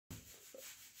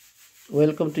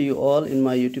Welcome to you all in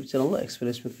my YouTube channel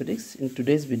Express Mathematics. In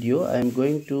today's video I am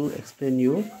going to explain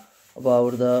you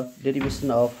about the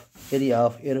derivation of area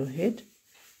of arrowhead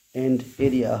and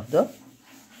area of the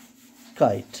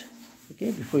kite.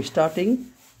 Okay, before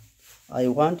starting I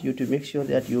want you to make sure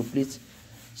that you please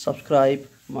subscribe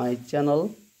my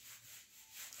channel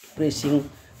pressing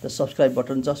the subscribe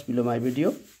button just below my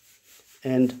video,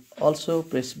 and also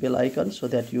press bell icon so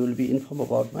that you will be informed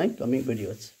about my coming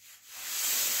videos.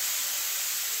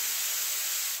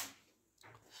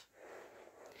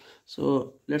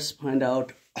 So let's find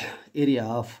out area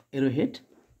of arrowhead.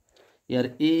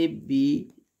 Here A,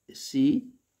 B, C,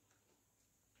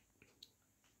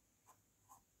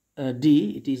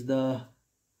 D, it is the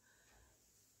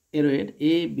arrowhead.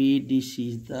 A, B, D, C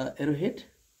is the arrowhead,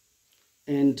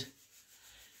 and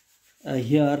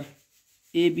here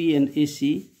AB and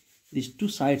AC, these two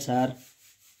sides are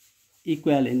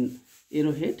equal in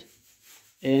arrowhead,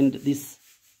 and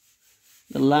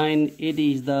the line AD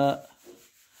is the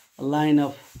line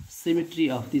of symmetry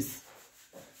of this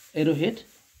arrowhead,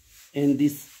 and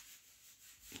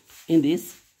in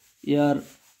this here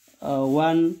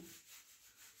one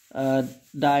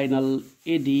diagonal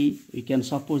AD, we can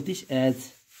suppose this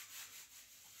as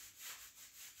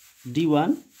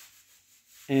D1,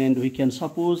 and we can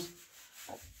suppose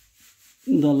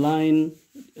the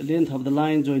length of the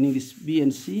line joining this B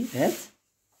and C as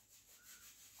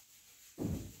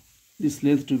this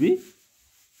length to be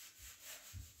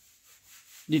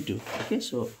D2. Okay,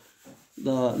 so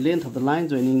the length of the line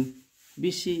joining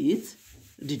BC is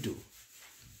D2,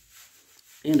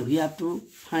 and we have to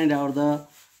find out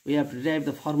we have to derive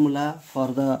the formula for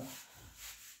the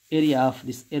area of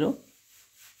this arrow.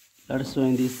 Let us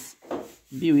join this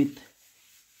B with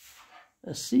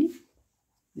C.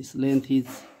 This length is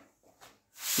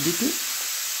D2.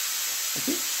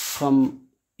 Okay, from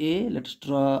A, let's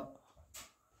draw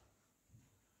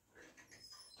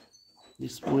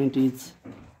this point is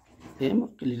M.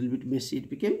 Okay, a little bit messy it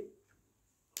became.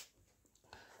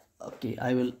 Okay,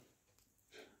 I will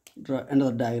draw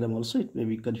another diagram also, it may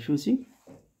be confusing.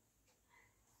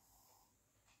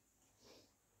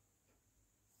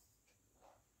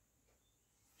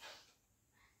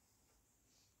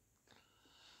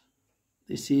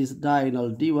 This is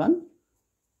diagonal D1,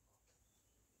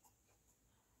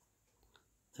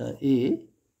 A,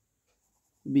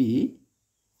 B,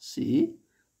 C,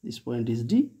 this point is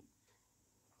D,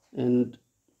 and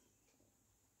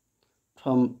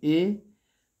from A,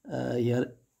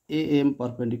 here AM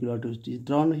perpendicular to it is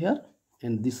drawn here,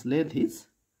 and this length is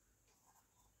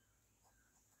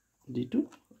D2.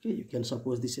 Okay, you can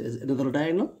suppose this as another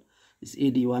diagonal. This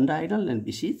AD one diagonal and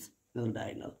BC is another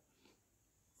diagonal.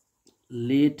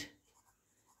 Let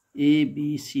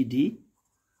ABCD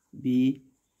be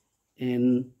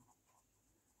an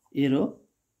arrow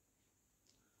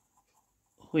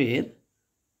where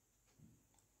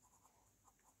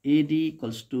AD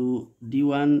equals to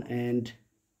D1 and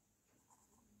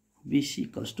BC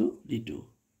equals to D2.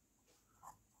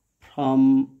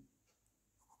 From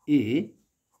A,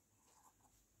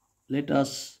 let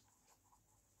us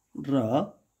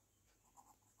draw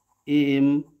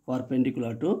AM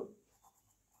perpendicular to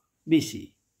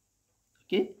BC.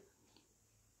 Okay,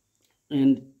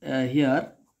 and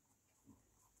here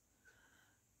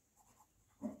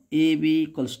AB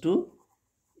equals to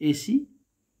AC,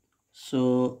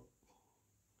 so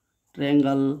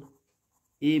triangle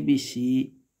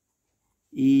ABC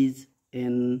is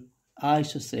an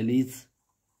isosceles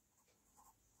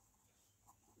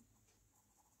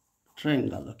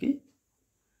triangle. Okay,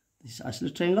 this is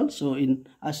isosceles triangle. So in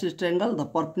isosceles triangle, the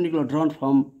perpendicular drawn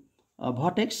from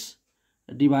vertex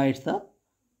divides the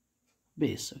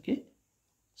base. Okay,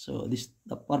 so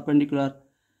the perpendicular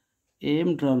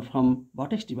AM drawn from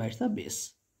vertex divides the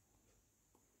base.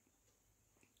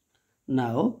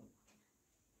 Now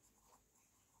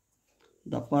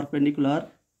the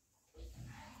perpendicular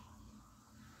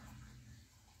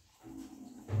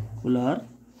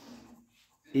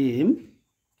AM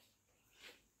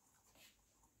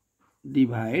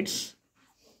divides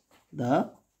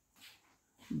the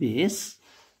base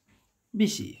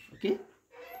BC. Okay,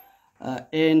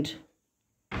 and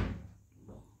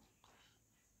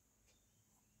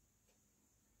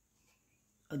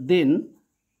then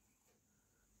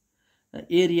the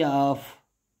area of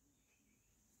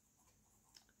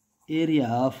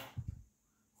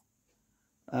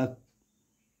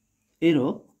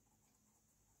arrow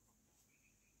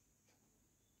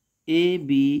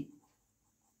ABDC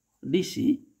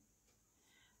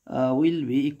will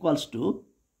be equals to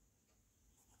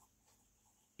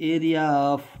area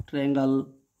of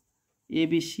triangle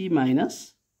ABC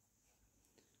minus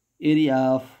area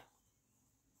of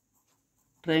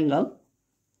triangle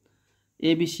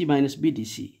ABC minus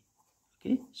BDC.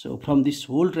 Okay, so from this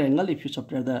whole triangle, if you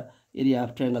subtract the area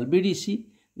of triangle BDC,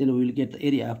 then we will get the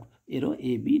area of arrow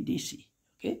ABDC.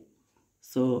 Okay,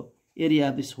 so area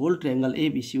of this whole triangle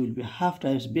ABC will be half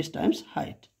times base times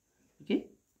height. Okay.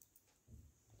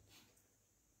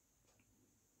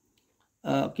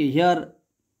 Okay, here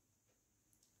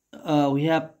we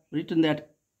have written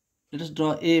that let us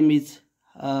draw AM is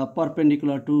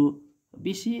perpendicular to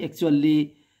BC.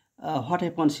 Actually, what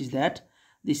happens is that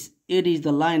this AD is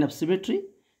the line of symmetry,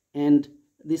 and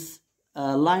this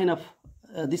line of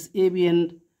this AB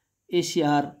and AC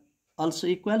are also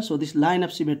equal. So this line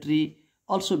of symmetry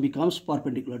also becomes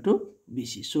perpendicular to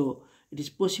BC. So it is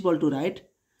possible to write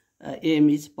AM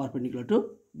is perpendicular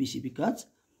to BC because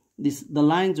the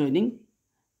line joining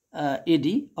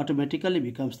AD automatically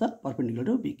becomes the perpendicular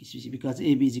to BC because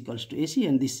AB is equals to AC,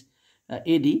 and this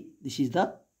AD, this is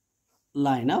the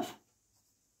line of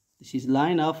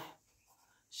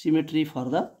symmetry for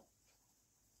the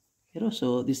arrow.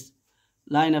 So this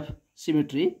line of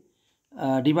symmetry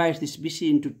divides this BC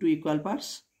into two equal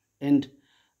parts, and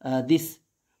this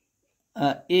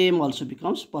AM also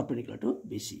becomes perpendicular to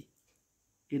BC.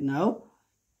 Okay, now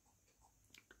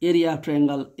area of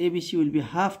triangle ABC will be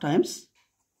half times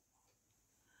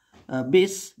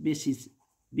base is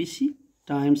BC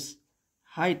times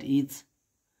height is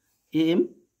AM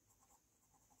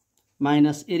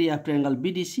minus area of triangle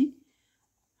BDC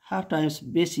half times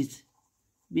base is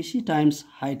BC times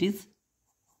height is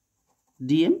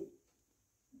DM.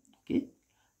 Okay,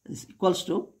 this equals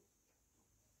to,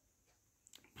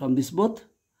 from this both,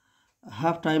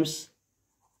 half times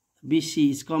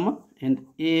BC is common and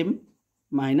AM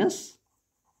minus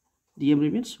DM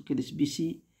remains. Okay, this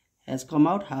BC has come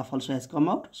out, half also has come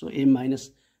out, so AM minus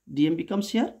DM becomes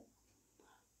here,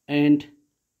 and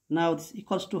now this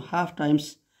equals to half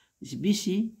times this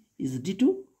BC is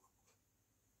D2,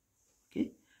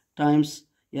 okay, times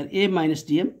here AM minus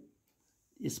DM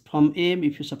is from AM.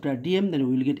 If you subtract DM, then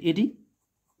we will get AD.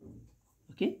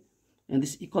 Okay, and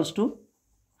this equals to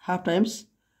half times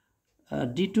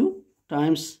D2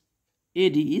 times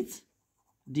AD is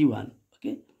D1.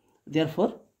 Okay,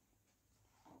 therefore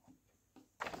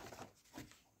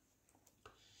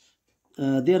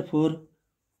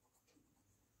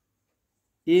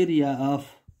area of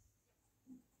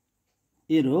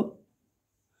arrow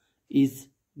is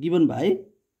given by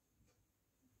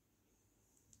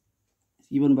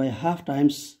half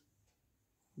times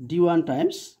D1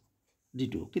 times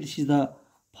D2. Okay, this is the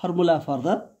formula for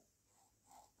the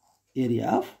area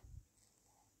of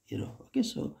arrow. Okay,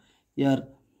 so here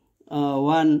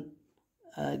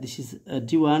this is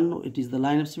D1, it is the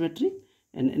line of symmetry,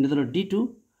 and another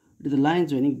D2, it is the line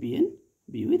joining B and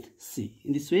B with C.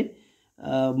 In this way,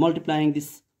 multiplying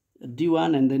this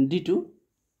D1 and then D2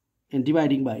 and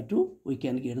dividing by 2, we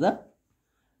can get the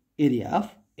area of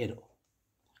arrow.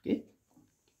 Okay,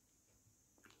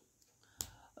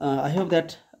 I hope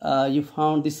that you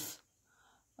found this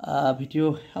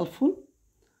video helpful.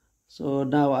 So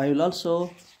now I will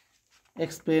also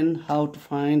explain how to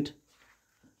find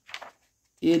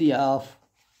area of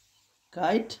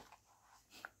kite.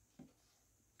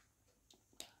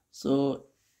 So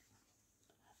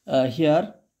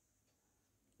here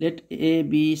let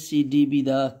ABCD be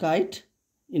the kite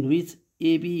in which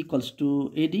AB equals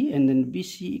to AD and then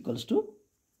BC equals to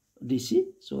DC.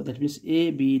 So that means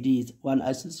ABD is one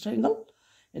isosceles triangle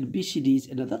and BCD is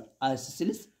another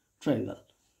isosceles triangle.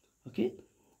 Okay,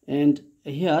 and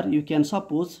here you can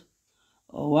suppose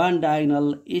one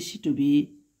diagonal AC to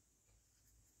be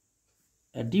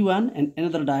D1 and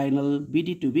another diagonal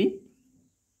BD to be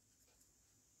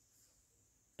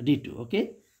D2.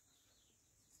 Okay,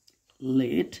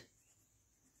 let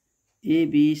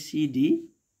ABCD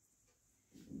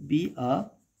be a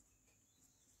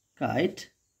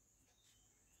kite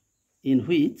in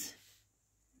which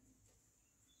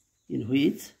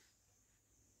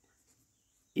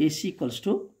AC equals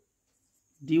to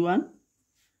D1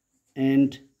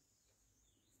 and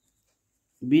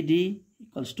BD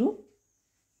equals to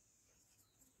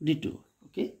D2.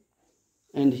 Okay,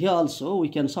 and here also we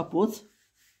can suppose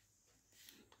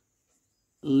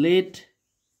let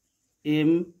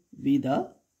M be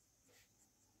the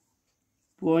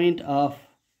point of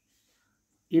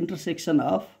intersection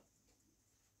of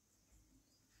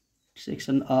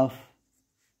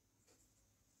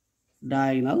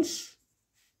diagonals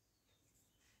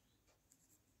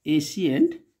AC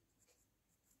and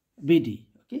BD.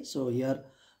 Okay, so here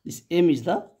this M is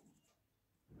the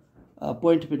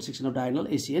point of intersection of diagonal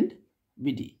AC and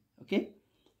BD. Okay,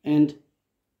 and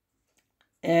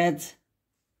as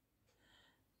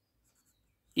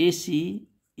AC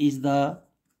is the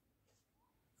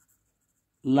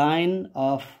line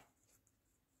of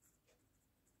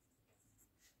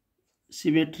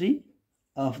symmetry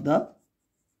of the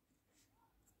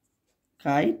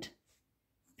kite,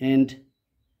 and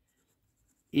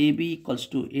AB equals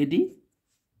to AD,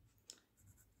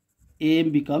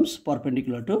 AM becomes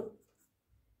perpendicular to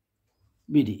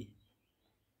BD.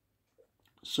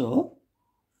 So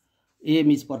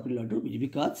AM is perpendicular to BD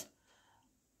because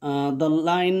the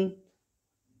line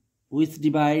which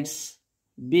divides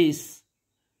base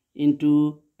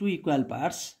into two equal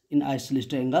parts in isosceles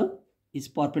triangle is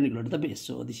perpendicular to the base.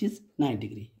 So this is 90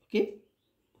 degree. Okay,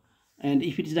 and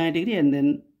if it is 90 degree, and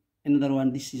then another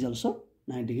one, this is also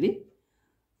 90 degree.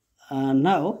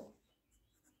 Now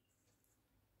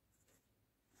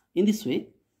in this way,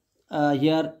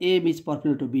 here AM is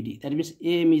perpendicular to BD. That means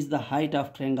AM is the height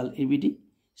of triangle ABD.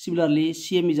 Similarly,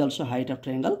 CM is also height of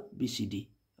triangle BCD.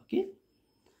 Okay.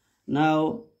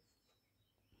 Now,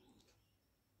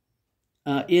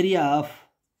 area of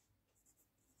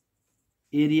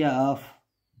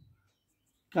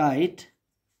kite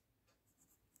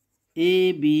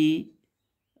ABCD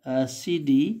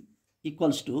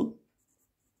equals to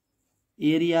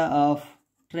area of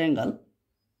triangle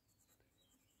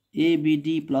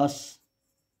ABD plus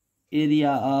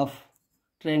area of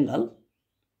triangle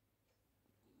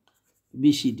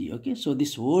BCD. Okay, so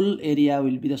this whole area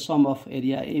will be the sum of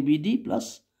area ABD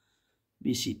plus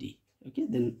BCD. Okay,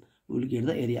 then we will get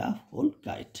the area of whole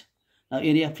kite. Now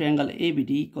area of triangle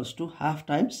ABD equals to half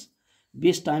times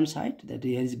base times height, that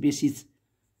is base is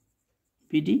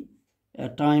BD,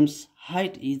 times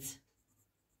height is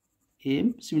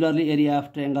AM. Similarly, area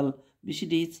of triangle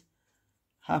BCD is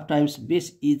half times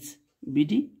base is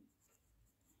BD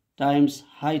times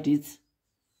height is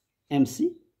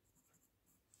MC,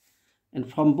 and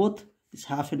from both this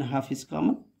half and half is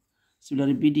common.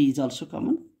 Similarly, BD is also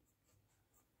common,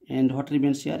 and what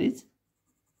remains here is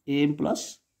AM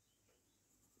plus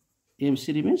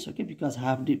MC remains. Okay, because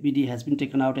half BD has been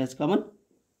taken out as common,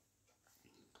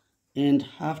 and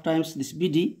half times this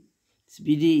BD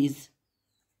is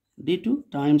D2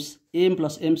 times AM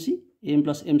plus MC. AM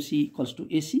plus MC equals to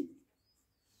AC.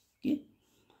 Okay,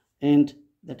 and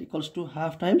that equals to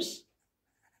half times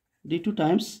D2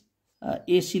 times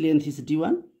AC length is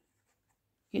D1.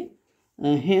 Okay,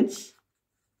 hence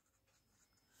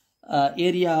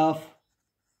area of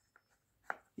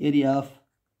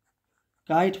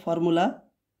kite formula,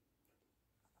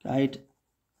 kite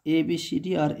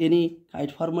ABCD or any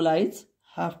kite formula is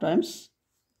half times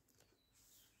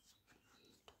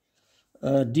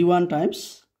D1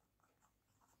 times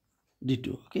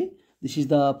D2. Okay, this is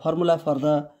the formula for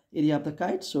the area of the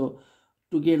kite. So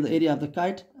to get the area of the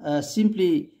kite,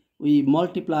 simply we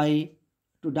multiply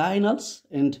two diagonals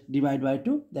and divide by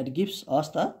 2. That gives us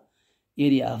the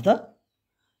area of the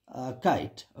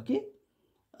kite. Okay,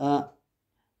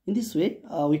 in this way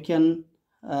we can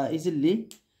easily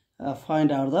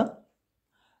find out the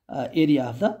area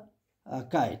of the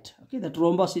kite. Okay, that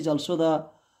rhombus is also the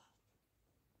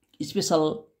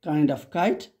special kind of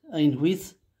kite in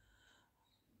which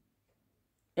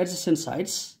adjacent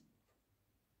sides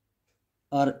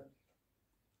or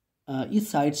each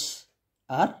sides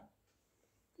are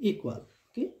equal.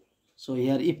 Okay, so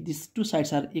here if these two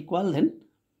sides are equal, then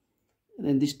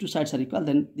these two sides are equal,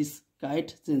 then this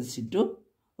kite changes into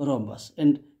rhombus.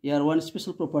 And here one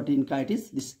special property in kite is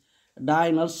this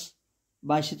diagonals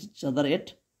bisect each other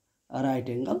at a right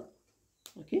angle.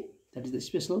 Okay, that is the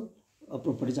special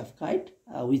properties of kite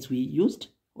which we used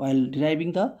while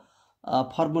deriving the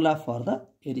formula for the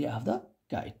area of the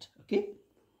kite.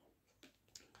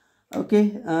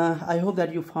 Okay, I hope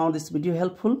that you found this video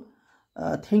helpful.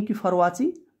 Thank you for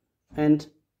watching, and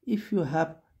if you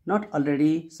have not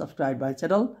already subscribed my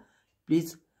channel,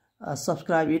 please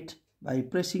subscribe it by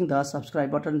pressing the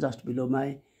subscribe button just below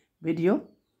my video,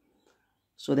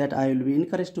 so that I will be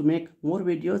encouraged to make more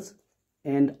videos,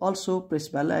 and also press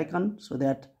bell icon so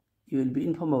that you will be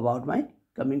informed about my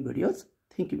coming videos.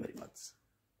 Thank you very much.